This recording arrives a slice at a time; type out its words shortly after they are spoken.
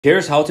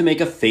Here's how to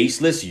make a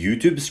faceless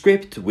YouTube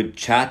script with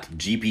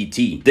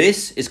ChatGPT.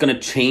 This is gonna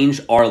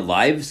change our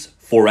lives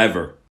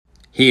forever.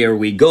 Here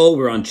we go,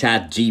 we're on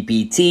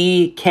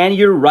ChatGPT. Can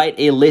you write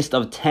a list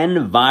of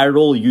 10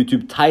 viral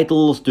YouTube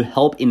titles to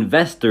help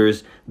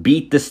investors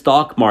beat the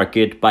stock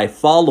market by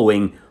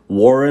following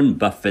Warren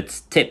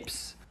Buffett's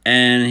tips?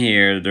 And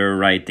here they're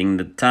writing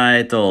the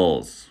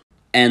titles.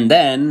 And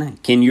then,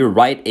 can you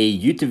write a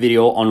YouTube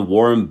video on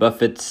Warren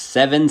Buffett's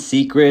 7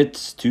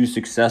 secrets to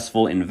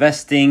successful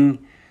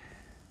investing?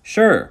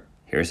 Sure,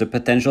 here's a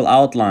potential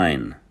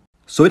outline.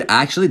 So it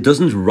actually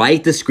doesn't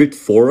write the script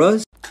for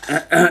us?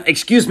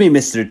 Excuse me,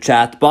 Mr.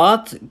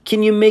 Chatbot.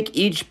 Can you make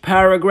each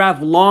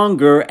paragraph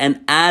longer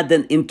and add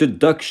an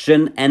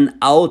introduction and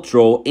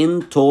outro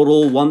in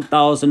total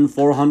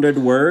 1,400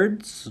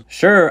 words?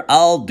 Sure,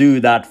 I'll do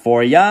that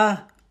for ya.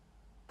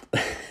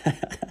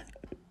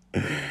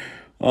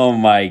 Oh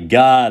my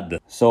God.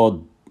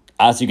 So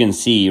as you can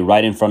see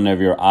right in front of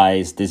your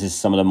eyes, this is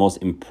some of the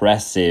most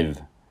impressive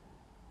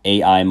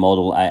AI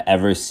model I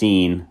ever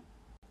seen.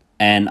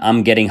 And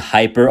I'm getting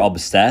hyper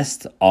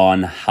obsessed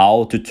on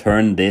how to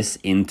turn this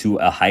into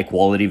a high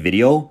quality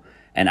video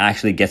and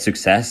actually get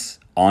success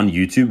on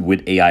YouTube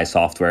with AI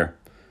software.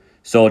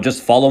 So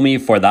just follow me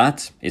for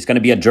that. It's going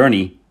to be a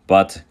journey,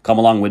 but come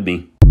along with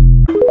me.